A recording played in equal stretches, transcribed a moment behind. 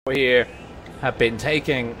here have been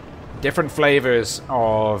taking different flavors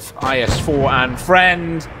of IS4 and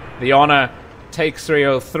Friend. The Honor takes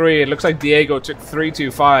 303. It looks like Diego took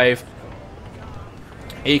 325.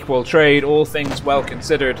 Equal trade, all things well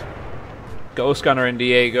considered. Ghost Gunner and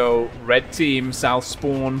Diego, red team, south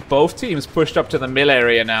spawn. Both teams pushed up to the mill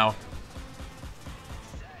area now.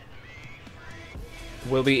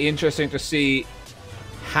 Will be interesting to see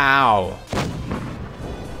how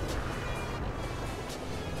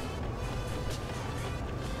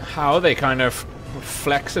they kind of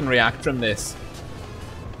flex and react from this.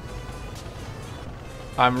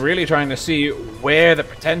 I'm really trying to see where the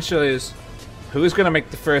potential is. Who's going to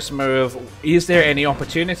make the first move? Is there any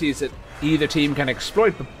opportunities that either team can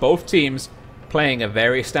exploit? But both teams playing a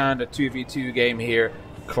very standard 2v2 game here.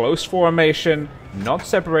 Close formation, not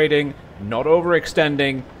separating, not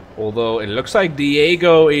overextending. Although it looks like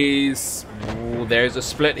Diego is... Ooh, there's a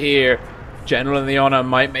split here. Gennerral and the Honor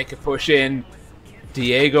might make a push in.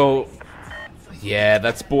 Diego... Yeah,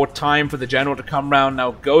 that's bought time for the Gennerral to come round.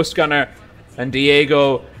 Now Ghost Gunner and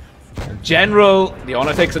Diego. Gennerral, the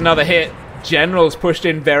Honor takes another hit. Genneral's pushed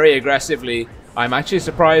in very aggressively. I'm actually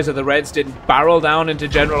surprised that the Reds didn't barrel down into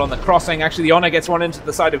Gennerral on the crossing. Actually, the Honor gets one into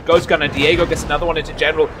the side of Ghost Gunner. Diego gets another one into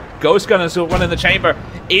Gennerral. Ghost Gunner's one in the chamber.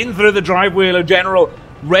 In through the drive wheel of Gennerral.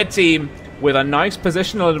 Red team with a nice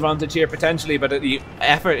positional advantage here potentially, but the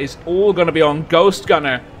effort is all going to be on Ghost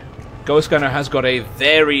Gunner. Ghost Gunner has got a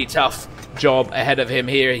very tough job ahead of him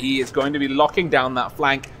here. He is going to be locking down that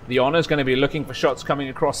flank. The Honor is going to be looking for shots coming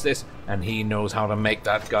across this, and he knows how to make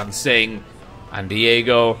that gun sing. And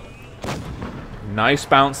Diego, nice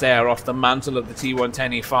bounce there off the mantle of the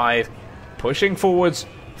T110E5, pushing forwards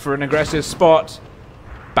for an aggressive spot.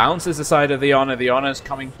 Bounces the side of the Honor. The Honor's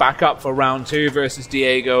coming back up for round 2 versus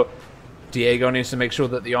Diego. Diego needs to make sure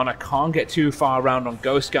that the Honor can't get too far around on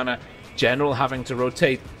Ghost Gunner. Gennerral having to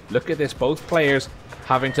rotate. Look at this, both players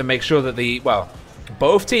having to make sure that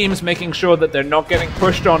both teams making sure that they're not getting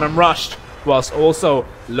pushed on and rushed, whilst also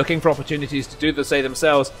looking for opportunities to do the same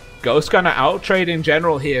themselves. Ghost Gunner out trading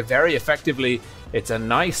Gennerral here very effectively. It's a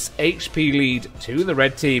nice HP lead to the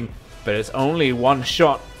red team, but it's only one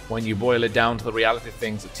shot when you boil it down to the reality of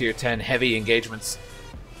things at tier 10 heavy engagements.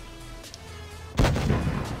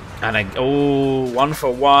 And oh, 1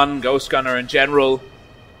 for 1, Ghost Gunner and Gennerral.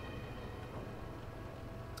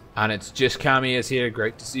 And it's just Cammy is here.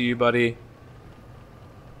 Great to see you, buddy.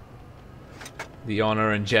 The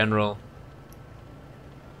Honor and Gennerral.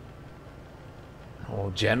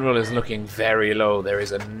 Oh, Gennerral is looking very low.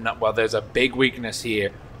 There's a big weakness here.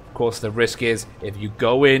 Of course, the risk is if you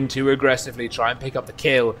go in too aggressively, try and pick up the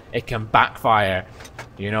kill, it can backfire.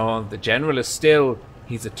 You know, the Gennerral is still,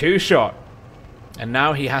 he's a 2-shot. And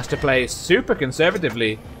now he has to play super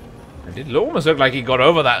conservatively. And it almost looked like he got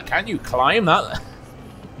over that. Can you climb that?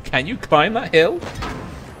 Can you climb that hill?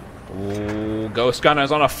 Ooh, Ghost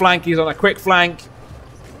Gunner's on a flank. He's on a quick flank.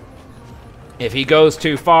 If he goes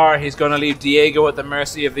too far, he's going to leave Diego at the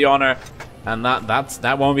mercy of the Honor. And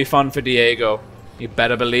that won't be fun for Diego. You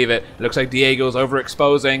better believe it. Looks like Diego's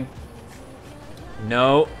overexposing.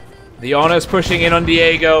 No. The Honor's pushing in on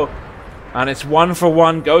Diego. And it's 1 for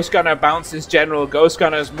 1. Ghost Gunner bounces Gennerral. Ghost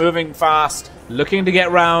Gunner's moving fast. Looking to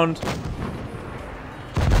get round.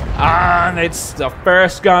 And it's the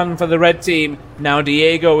first gun for the red team. Now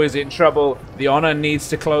Diego is in trouble. The Honor needs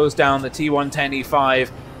to close down the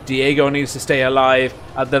T110E5. Diego needs to stay alive.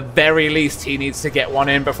 At the very least, he needs to get one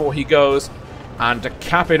in before he goes. And to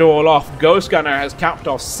cap it all off, Ghost Gunner has capped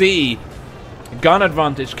off C. Gun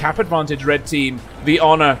advantage, cap advantage, red team. The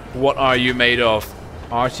Honor, what are you made of?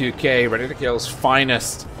 R2K, Ready to Kill's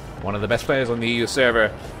finest. One of the best players on the EU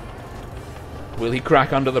server. Will he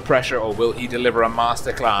crack under the pressure, or will he deliver a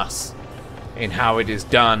masterclass in how it is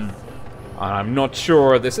done? I'm not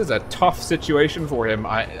sure. This is a tough situation for him.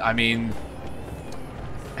 I mean,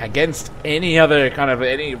 against any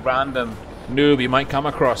random noob he might come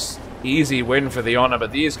across, easy win for the Honor,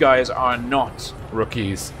 but these guys are not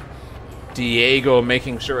rookies. Diego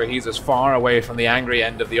making sure he's as far away from the angry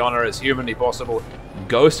end of the Honor as humanly possible.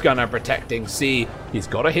 Ghost Gunner protecting C. He's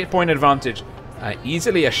got a hit point advantage.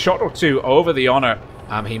 Easily a shot or 2 over the Honor.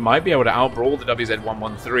 He might be able to outbrawl the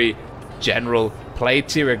WZ-113. Gennerral played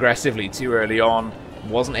too aggressively too early on.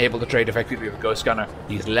 Wasn't able to trade effectively with Ghost Gunner.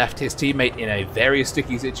 He's left his teammate in a very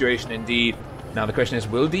sticky situation indeed. Now the question is,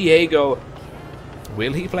 will Diego,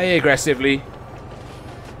 will he play aggressively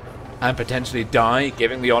and potentially die,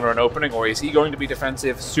 giving the Honor an opening, or is he going to be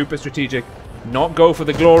defensive, super strategic, not go for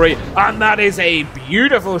the glory? And that is a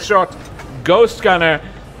beautiful shot. Ghost Gunner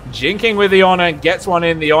jinking with the Honor, gets one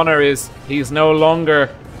in. The Honor he's no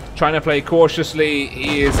longer trying to play cautiously.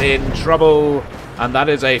 He is in trouble. And that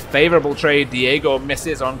is a favorable trade. Diego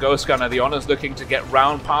misses on Ghost Gunner. The Honor's looking to get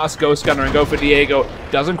round past Ghost Gunner and go for Diego.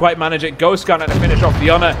 Doesn't quite manage it. Ghost Gunner to finish off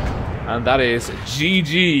the Honor. And that is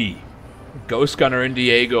GG. Ghost Gunner and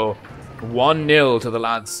Diego. 1-0 to the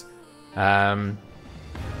lads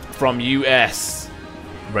from US.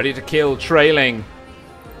 Ready to kill, trailing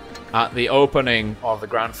at the opening of the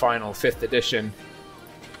Grand Final, 5th edition.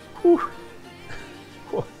 Whew.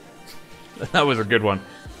 That was a good one.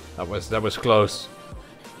 That was close.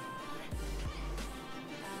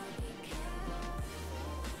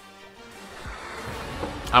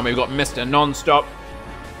 And we've got Mr. Nonstop,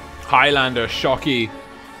 Highlander, Shocky.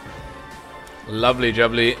 Lovely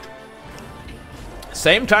jubbly.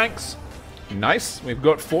 Same tanks. Nice. We've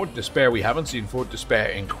got Fort Despair. We haven't seen Fort Despair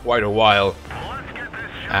in quite a while.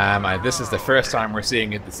 This is the first time we're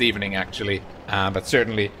seeing it this evening, actually. But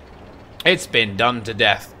certainly, it's been done to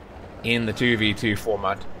death in the 2v2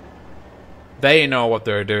 format. They know what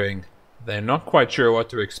they're doing. They're not quite sure what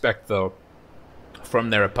to expect, though,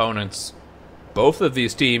 from their opponents. Both of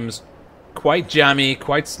these teams, quite jammy,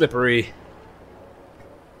 quite slippery.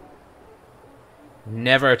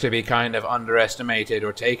 Never to be kind of underestimated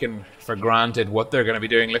or taken for granted what they're going to be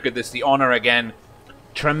doing. Look at this, the Honor again.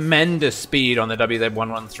 Tremendous speed on the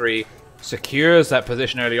WZ-113. Secures that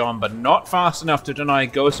position early on, but not fast enough to deny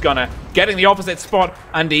Ghost Gunner. Getting the opposite spot,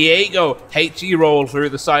 and Diego HE roll through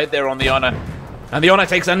the side there on the Honor. And the Honor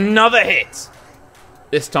takes another hit.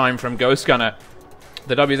 This time from Ghost Gunner.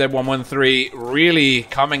 The WZ-113 really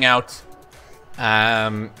coming out.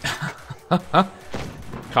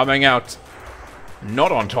 Coming out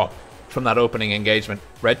not on top from that opening engagement.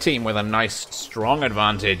 Red team with a nice, strong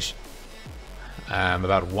advantage.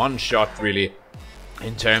 About one shot, really,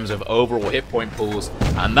 in terms of overall hit point pools.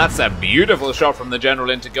 And that's a beautiful shot from the General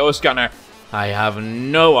into Ghost Gunner. I have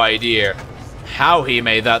no idea how he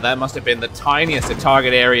made that. That must have been the tiniest of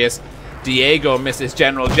target areas. Diego misses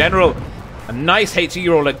General. General, a nice HE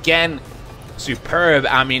roll again. Superb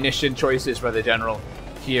ammunition choices for the General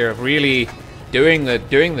here. Really doing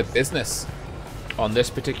the business on this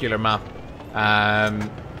particular map.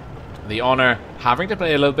 The Honor having to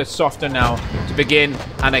play a little bit softer now to begin.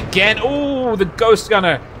 And again, oh, the Ghost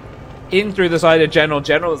Gunner in through the side of General.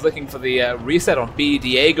 General is looking for the reset on B.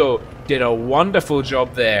 Diego did a wonderful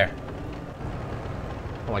job there.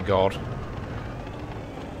 Oh my god.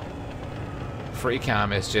 Free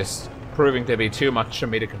cam is just proving to be too much for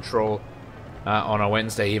me to control on a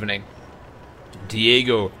Wednesday evening.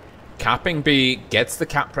 Diego capping B, gets the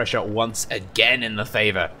cap pressure once again in the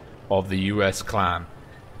favor of the US clan.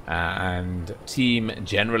 And team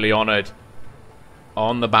generally honored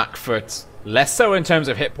on the back foot. Less so in terms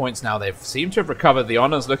of hit points now. They've seemed to have recovered. The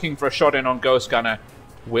Honor's looking for a shot in on Ghost Gunner.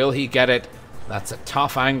 Will he get it? That's a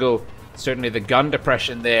tough angle. Certainly the gun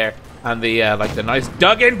depression there. And the the nice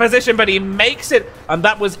dug in position, but he makes it. And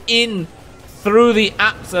that was in through the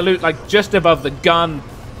absolute, like just above the gun.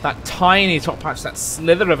 That tiny top patch, that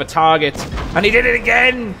slither of a target. And he did it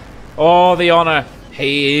again. Oh, the Honor.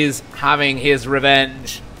 He is having his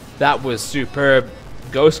revenge. That was superb.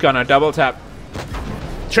 Ghost Gunner double tap.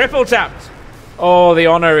 Triple tapped. Oh, the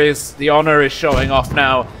Honor is showing off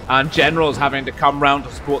now. And General's having to come round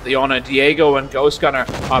to support the Honor. Diego and Ghost Gunner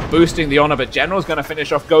are boosting the Honor, but General's going to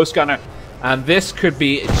finish off Ghost Gunner. And this could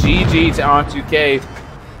be GG to R2K.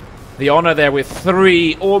 The Honor there with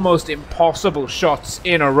 3 almost impossible shots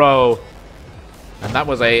in a row. And that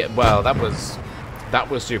was that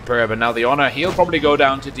was superb. And now the Honor, he'll probably go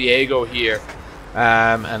down to Diego here.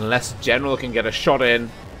 Unless General can get a shot in.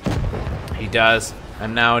 He does.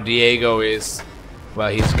 And now Diego is, well,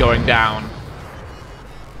 he's going down.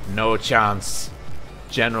 No chance.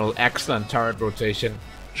 General, excellent turret rotation.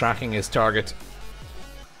 Tracking his target.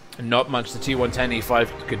 Not much the T110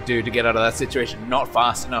 E5 could do to get out of that situation. Not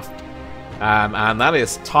fast enough. And that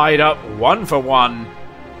is tied up 1-1.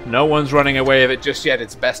 No one's running away with it just yet.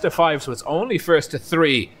 It's best of 5, so it's only first to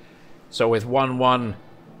 3. So with 1-1,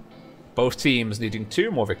 both teams needing 2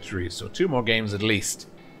 more victories. So 2 more games at least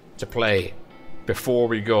to play before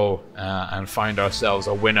we go and find ourselves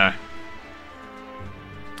a winner.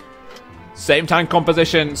 Same tank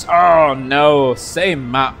compositions. Oh no, same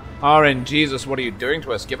map. RN, Jesus, what are you doing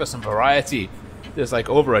to us? Give us some variety. There's like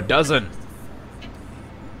over a dozen.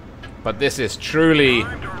 But this is truly a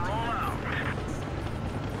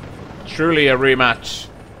rematch.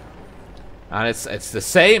 And it's the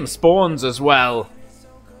same spawns as well.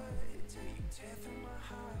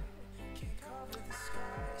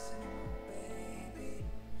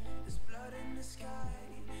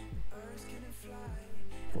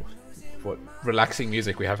 What relaxing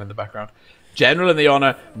music we have in the background. General in the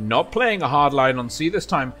Honor not playing a hard line on C this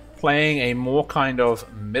time, playing a more kind of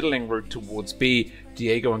middling route towards B.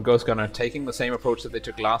 Diego and Ghost Gunner taking the same approach that they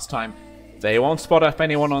took last time. They won't spot up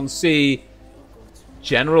anyone on C.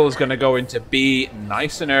 Gennerral is going to go into B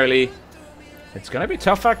nice and early. It's going to be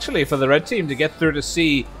tough, actually, for the red team to get through to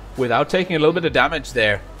C without taking a little bit of damage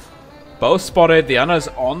there. Both spotted. The Honor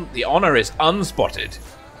is unspotted.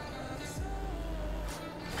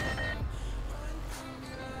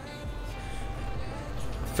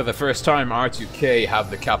 For the first time, R2K have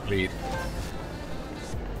the cap lead.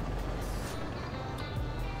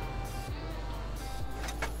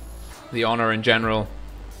 The Honor in general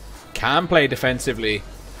can play defensively.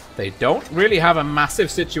 They don't really have a massive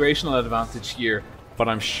situational advantage here, but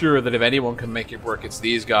I'm sure that if anyone can make it work, it's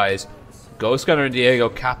these guys. Ghost Gunner and Diego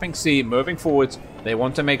capping C, moving forwards. They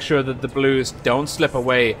want to make sure that the Blues don't slip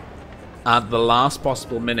away at the last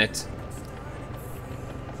possible minute.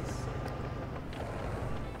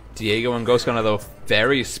 Diego and Ghost Gunner, though,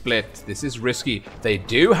 very split. This is risky. They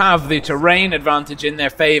do have the terrain advantage in their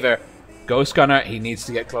favor. Ghost Gunner, he needs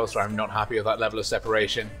to get closer. I'm not happy with that level of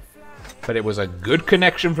separation. But it was a good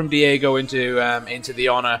connection from Diego into the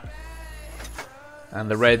Honor.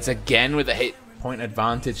 And the Reds again with a hit point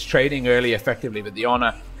advantage, trading early effectively. But the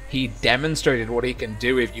Honor, he demonstrated what he can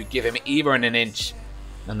do if you give him even an inch.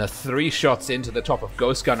 And the 3 shots into the top of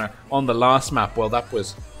Ghost Gunner on the last map, well, that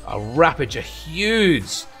was a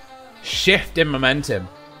huge shift in momentum.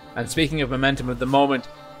 And speaking of momentum at the moment,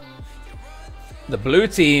 the blue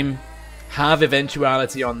team have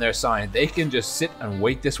eventuality on their side. They can just sit and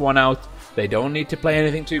wait this one out. They don't need to play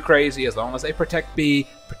anything too crazy. As long as they protect B,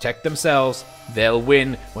 protect themselves, they'll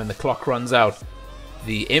win when the clock runs out.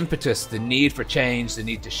 The impetus, the need for change, the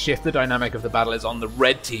need to shift the dynamic of the battle is on the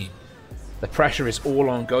red team. The pressure is all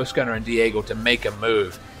on Ghost Gunner and Diego to make a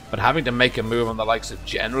move. But having to make a move on the likes of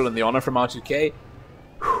Gennerral and the Honor from R2K,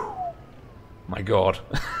 whew, my god.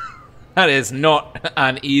 That is not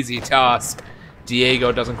an easy task.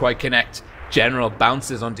 Diego doesn't quite connect. Gennerral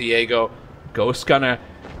bounces on Diego. Ghost Gunner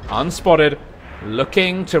unspotted,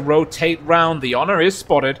 looking to rotate round. The Honor is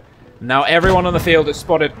spotted. Now everyone on the field is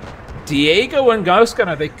spotted. Diego and Ghost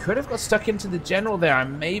Gunner, they could have got stuck into the Gennerral there.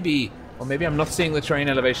 Or maybe I'm not seeing the terrain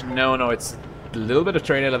elevation. No, it's a little bit of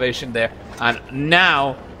terrain elevation there. And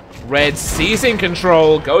now Red seizing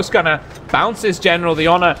control. Ghost Gunner bounces Gennerral. The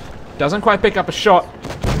Honor doesn't quite pick up a shot.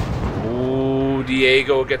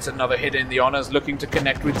 Diego gets another hit in. The Honor's looking to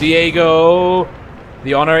connect with Diego.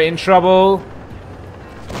 The Honor in trouble.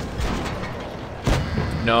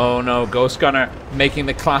 No, Ghost Gunner making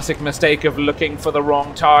the classic mistake of looking for the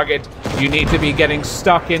wrong target. You need to be getting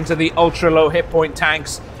stuck into the ultra low hit point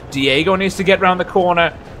tanks. Diego needs to get around the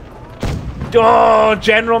corner. Oh,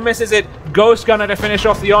 Gennerral misses it. Ghost Gunner to finish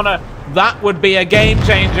off the Honor. That would be a game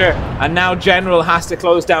changer. And now Gennerral has to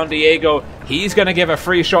close down Diego. He's going to give a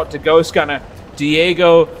free shot to Ghost Gunner.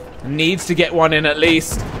 Diego needs to get one in at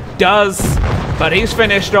least. Does, but he's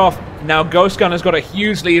finished off. Now Ghost Gunner's got a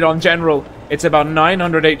huge lead on Gennerral. It's about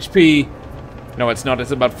 900 HP. No, it's not.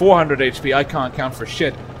 It's about 400 HP. I can't count for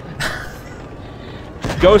shit.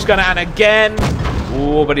 Ghost Gunner, and again.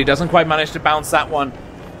 Oh, but he doesn't quite manage to bounce that one.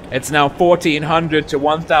 It's now 1400 to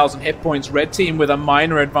 1000 hit points. Red team with a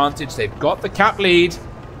minor advantage. They've got the cap lead.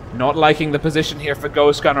 Not liking the position here for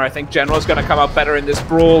Ghost Gunner. I think General's going to come out better in this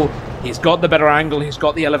brawl. He's got the better angle. He's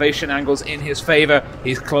got the elevation angles in his favor.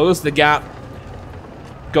 He's closed the gap.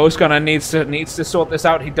 Ghost Gunner needs to sort this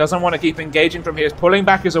out. He doesn't want to keep engaging from here. Pulling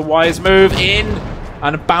back is a wise move. In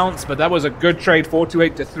and bounce, but that was a good trade.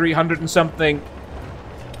 428 to 300 and something.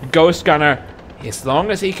 Ghost Gunner, as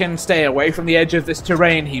long as he can stay away from the edge of this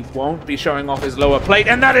terrain, he won't be showing off his lower plate.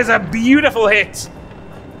 And that is a beautiful hit.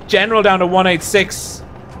 Gennerral down to 186.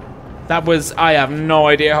 That was, I have no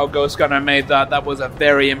idea how Ghost Gunner made that. That was a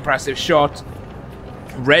very impressive shot.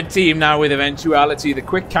 Red team now with eventuality. The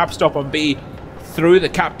quick cap stop on B through the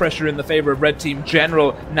cap pressure in the favor of red team.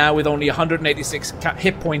 Gennerral now with only 186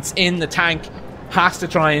 hit points in the tank. Has to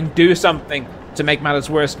try and do something to make matters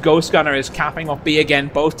worse. Ghost Gunner is capping off B again.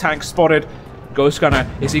 Both tanks spotted. Ghost Gunner,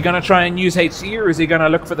 is he going to try and use HC or is he going to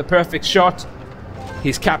look for the perfect shot?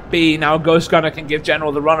 He's capped B. Now Ghost Gunner can give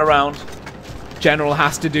Gennerral the runaround. Gennerral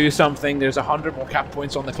has to do something. There's 100 more cap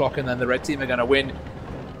points on the clock and then the red team are going to win.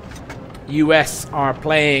 US are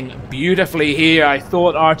playing beautifully here. I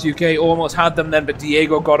thought R2K almost had them then, but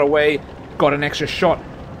Diego got away. Got an extra shot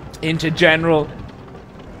into Gennerral.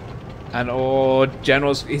 And oh,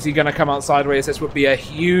 General's, is he going to come out sideways? This would be a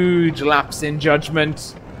huge lapse in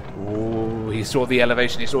judgment. Oh, he saw the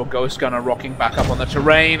elevation. He saw Ghost Gunner rocking back up on the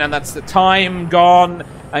terrain, and that's the time gone.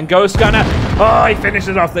 And Ghost Gunner, oh, he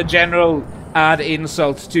finishes off the Gennerral. Add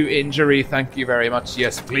insult to injury. Thank you very much.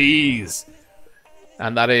 Yes, please.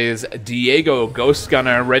 And that is Diego, Ghost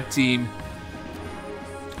Gunner, red team.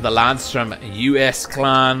 The lads from US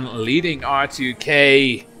Clan leading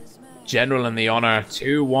R2K. General in the honor.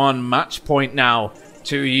 2-1 match point now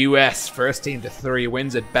to US. First team to 3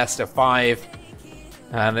 wins at best of 5.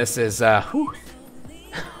 And this is,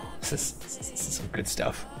 this is some good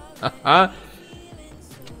stuff.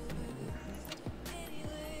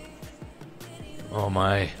 Oh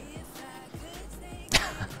my.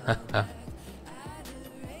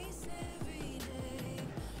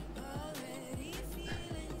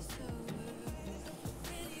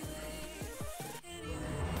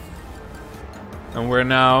 And we're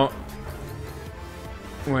now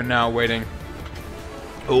waiting.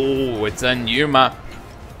 Oh, it's a new map.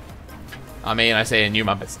 I mean, I say a new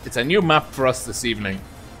map. It's a new map for us this evening,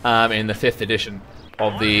 in the 5th edition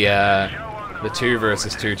of the 2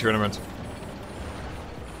 versus 2 tournament.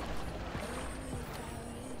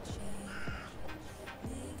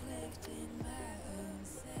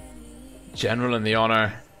 General in the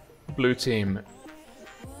honor, blue team,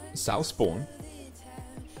 Southspawn,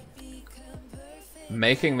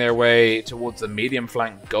 making their way towards the medium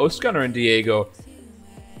flank. Ghost Gunner and Diego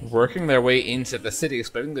working their way into the city,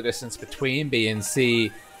 splitting the distance between B and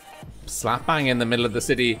C. Slap bang in the middle of the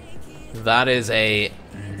city. That is a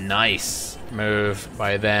nice move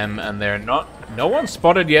by them, and they're no one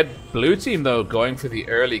spotted yet. Blue team though going for the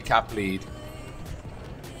early cap lead.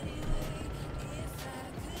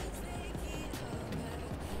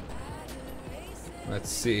 Let's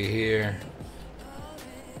see here.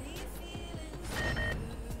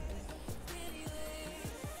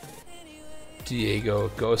 Diego,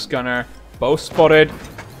 Ghost Gunner, both spotted.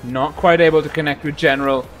 Not quite able to connect with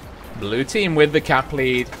General. Blue team with the cap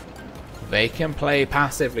lead. They can play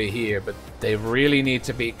passively here, but they really need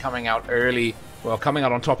to be coming out early. Well, coming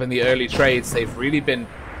out on top in the early trades. They've really been,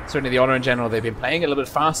 certainly the Honor in general, they've been playing a little bit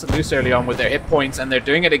fast and loose early on with their hit points, and they're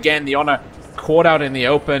doing it again. The Honor caught out in the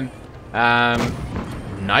open.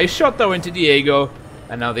 Nice shot though into Diego.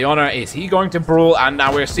 And now the Honor, is he going to brawl? And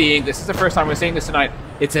now we're seeing, this is the first time we're seeing this tonight.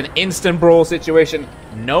 It's an instant brawl situation.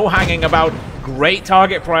 No hanging about. Great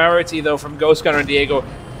target priority though from Ghost Gunner and Diego.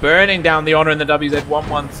 Burning down the Honor in the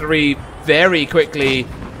WZ-113 very quickly.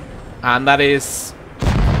 And that is,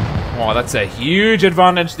 oh, that's a huge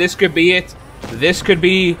advantage. This could be it. This could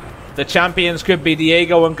be, the champions could be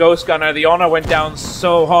Diego and Ghost Gunner. The Honor went down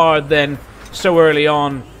so hard then, so early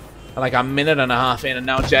on. Like a minute and a half in, and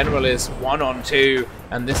now General is 1-on-2,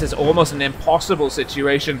 and this is almost an impossible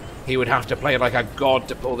situation. He would have to play like a god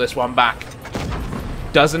to pull this one back.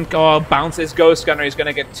 Doesn't go, bounces Ghost Gunner. He's going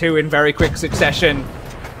to get 2 in very quick succession.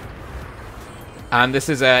 And this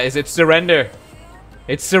is it surrender?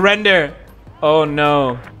 It's surrender. Oh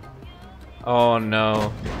no. Oh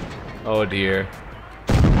no. Oh dear.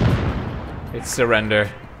 It's surrender.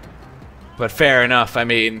 But fair enough, I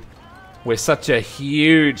mean, with such a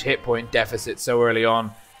huge hit point deficit so early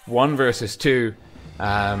on, 1 versus 2,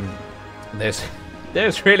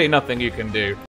 there's really nothing you can do.